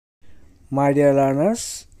My dear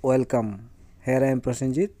learners, welcome. Here I am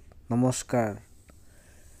PRASENJIT. Namaskar.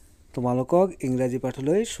 তোমালোকক ইংৰাজী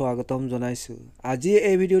পাঠলৈ স্বাগতম জনাইছো। আজি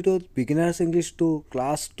এই ভিডিওটোত Beginners English 2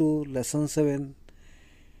 Class 2 Lesson 7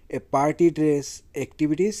 A Party Dress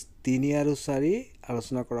Activities 3 আৰু 4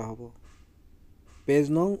 আলোচনা কৰা হ'ব। Page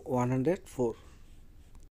নং 104.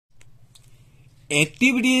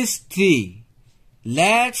 Activities 3.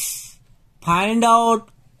 Let's find out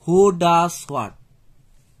who does what.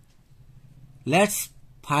 Let's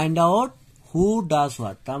find out who does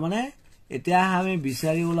what. তাৰমানে এতিয়া আমি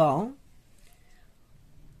বিচাৰি উলাও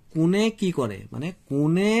কোনে কি কৰে মানে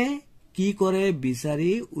কোনে কি কৰে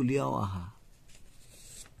বিচাৰি উলিয়াও আহা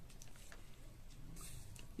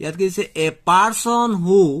ইয়াত কৈছে a person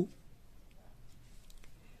who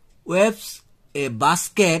weaves a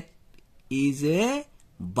basket is a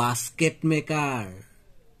basket maker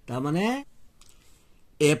তাৰমানে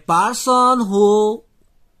a person who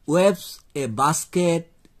weaves a basket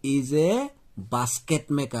is a basket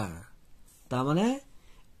maker তাৰমানে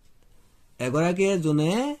এগৰাকী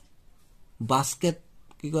জনে বাস্কেট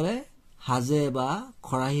কি কৰে হাজে বা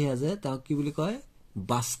খৰাহি হাজে তাক কি বুলি কয়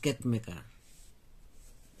বাস্কেট মেকাৰ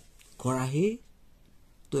খৰাহি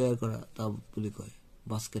তৈয়াৰ কৰা তা বুলি কয়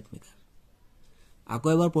বাস্কেট মেকাৰ আকৌ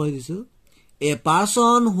এবাৰ পঢ়ি দিছো a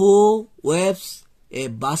person who weaves a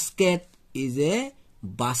basket is a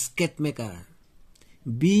basket maker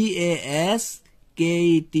B A S K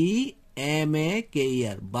E T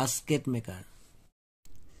M-A-K-E-R basket maker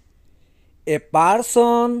A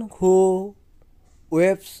person who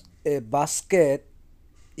weaves a basket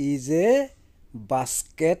is a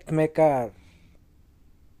basket maker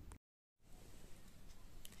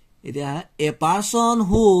A person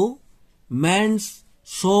who mends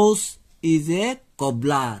shoes is a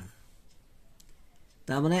cobbler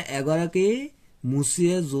তাৰমানে এগৰাকী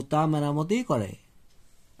মুচিয়ে জোতা মেৰামতি কৰে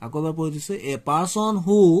আকৌ এবাৰ পঢ়ি দিছো a person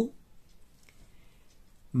who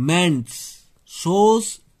mends shoes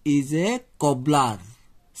is a cobbler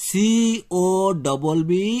C-O-B-B-L-E-R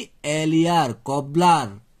cobbler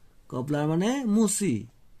cobbler মানে মুচি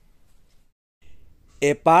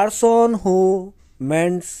a person who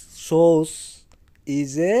mends shoes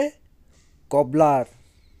is a cobbler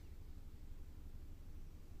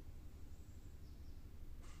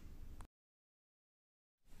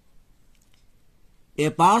a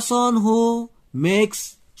person who makes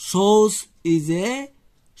shoes is a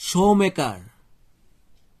showmaker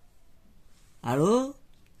আৰু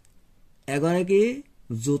এগৰাকী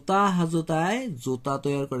জোতা হাজোতাই জোতা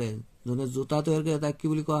তৈয়াৰ কৰে জনে জোতা তৈয়াৰ কৰে তাক কি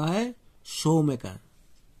বুলি কোৱা হয় showmaker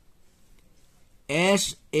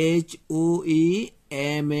S-H-O-E-M-A-K-E-R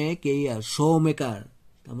showmaker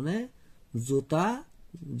তাৰমানে জোতা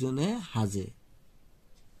জনে হাজে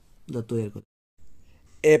তৈয়াৰ কৰে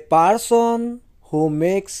A person who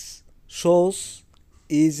makes shoes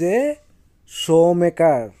is a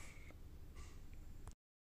showmaker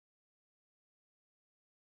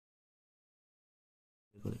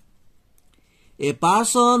A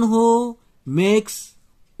person who makes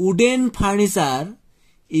wooden furniture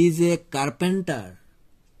is a carpenter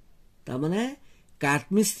তাৰমানে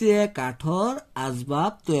কাঠমিস্ত্ৰীয়ে কাঠৰ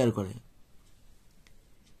আসবাব তৈয়াৰ কৰে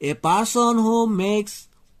A person who makes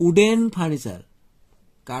wooden furniture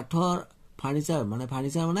কাঠৰ ফাৰ্নিচাৰ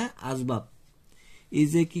মানে আসবাব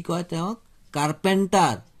is a কি কয় তেওঁক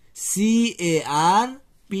কাৰ্পেন্টাৰ C-A-R-P-E-N-T-R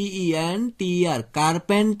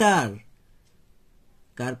কাৰ্পেন্টাৰ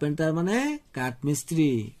কাৰ্পেন্টাৰ মানে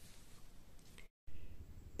কাঠমিস্ত্ৰী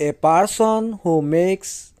A person who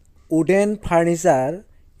makes wooden furniture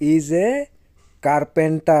is a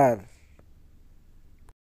carpenter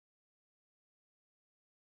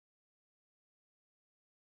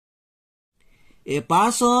A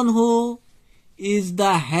person who is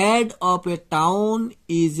the head of a town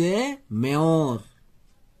is a mayor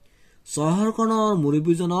চহৰখনৰ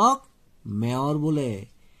মুৰব্বীজনক mayor বোলে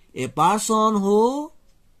A person who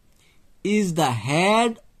is the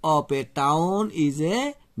head of a town is a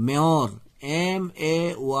mayor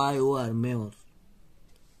M-A-Y-O-R mayor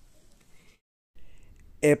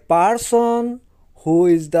A person who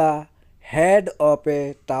is the head of a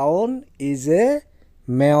town is a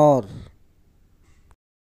mayor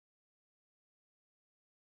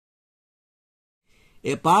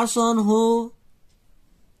A person who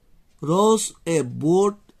rows a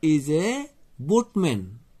boat is a boatman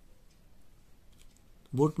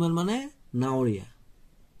boatman মানে নাৱৰীয়া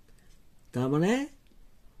তাৰমানে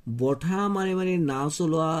বঠা মাৰি মাৰি নাও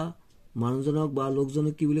চলোৱা মানুহজনক বা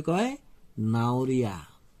লোকজনক কি বুলি কয় নাৱৰীয়া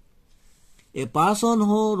A person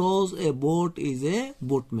who rows a boat is a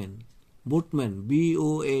boatman boatman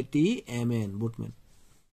B-O-A-T-M-A-N boatman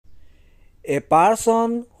A person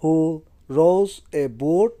who rows a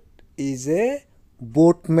boat is a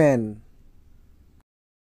boatman.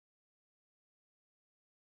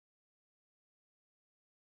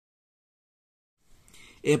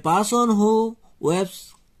 A person who weaves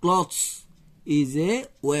clothes is a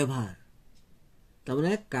weaver.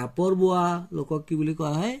 তাৰমানে কাপোৰ বোৱা লোকক কি বুলি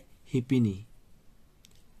কোৱা হয় শিপিনী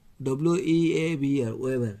WEAVER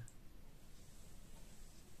weaver.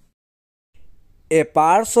 A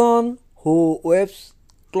person who weaves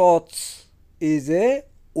clothes is a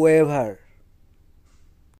weaver.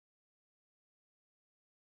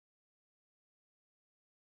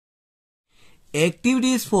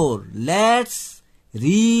 Activities for let's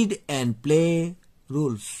read and play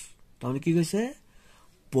rules. তাৰমানে কি কৈছে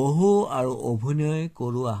পঢ়ো আৰু অভিনয়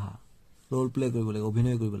কৰো আহা ৰোল প্লে কৰিব লাগে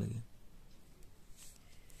অভিনয় কৰিব লাগে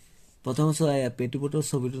প্ৰথম সোয়া পেটিপটৰ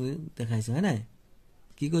ছবিটো দেখাইছে হয় নাই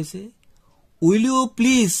কি কৈছে will you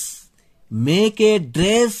please make a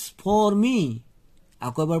dress for me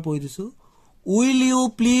আকৌ এবাৰ পঢ়ি দিছো will you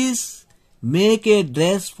please make a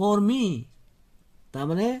dress for me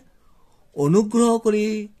তাৰমানে অনুগ্ৰহ কৰি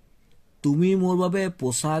তুমি মোৰ বাবে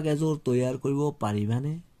পোছাক এযোৰ তৈয়াৰ কৰিব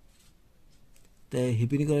পাৰিবানে তে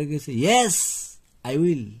হিপিনি কৰে কৈছে yes I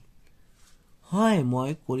will হয়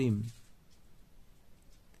মই কৰিম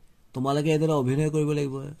তোমালোকে এদৰে অভিনয় কৰিব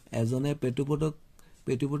লাগিব এজনে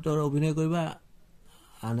পেটুপটৰ অভিনয় কৰিবা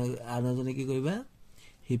আনজনে কি কৰিবা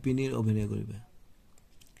হিপিনিৰ অভিনয় কৰিবা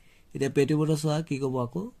এটা পেটুপটৰ সোয়া কি কব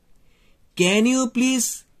আকৌ can you please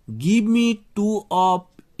give me 2 of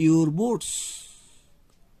your boots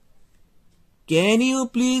can you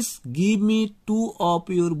please give me 2 of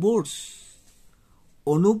your boots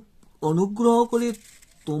অনুগ্ৰহ কৰি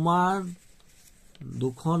তোমাৰ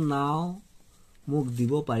দুখন নাও মোক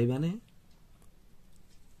দিব পাৰিবানে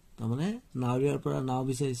তাৰমানে নাওৰিয়াৰ পৰা নাও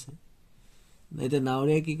বিচাৰিছে এটা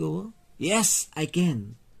নাওৰিয়া কি কব yes I can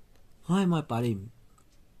হয় মই পাৰিম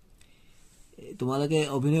তোমালোকে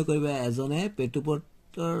অভিনয় কৰিবা এজনে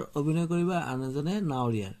পেটুপটৰ অভিনয় কৰিবা আনজনে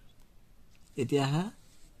নাওৰিয়াৰ এতিয়া হা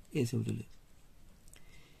এই ছবিটো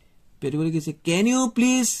পেটুপটে কৈছে can you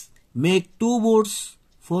please make 2 boats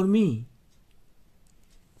for me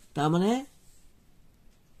তাৰমানে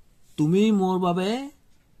তুমি মোৰ বাবে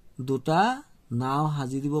দুটা নাও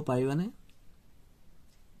হাজি দিব পাৰিবানে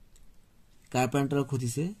কাৰ্পেণ্টাৰ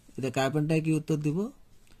খুদিছে এটা কাৰ্পেণ্টাৰ কি উত্তৰ দিব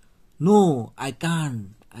no I can't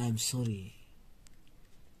I am sorry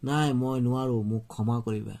নাই মই নোৱাৰো মোক ক্ষমা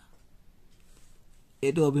কৰিবা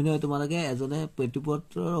এটো অভিনয় তোমালোকে এজনে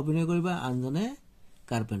পেটুপটৰ অভিনয় কৰিবা আনজনে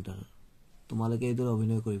কাৰ্পেণ্টাৰ তোমালোকে এটো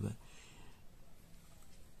অভিনয় কৰিবা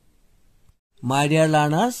My dear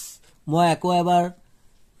learners, মই আকৌ এবাৰ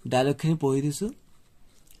ডায়লগখিনি পঢ়ি দিছো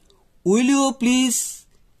Will you please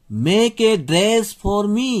make a dress for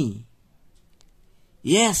me?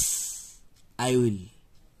 Yes, I will.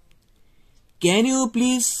 Can you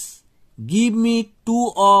please give me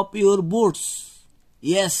 2 of your boots?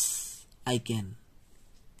 Yes, I can.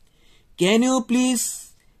 Can you please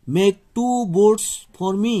make 2 boots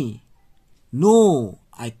for me? No,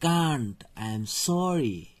 I can't. I am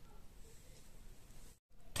sorry.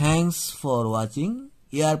 Thanks for watching.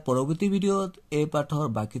 ইয়াৰ পৰৱৰ্তী ভিডিঅ'ত এই পাঠৰ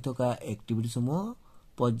বাকি থকা এক্টিভিটিসমূহ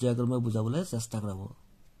পৰ্যায়ক্ৰমে বুজাবলৈ চেষ্টা কৰাব।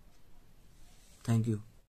 Thank you.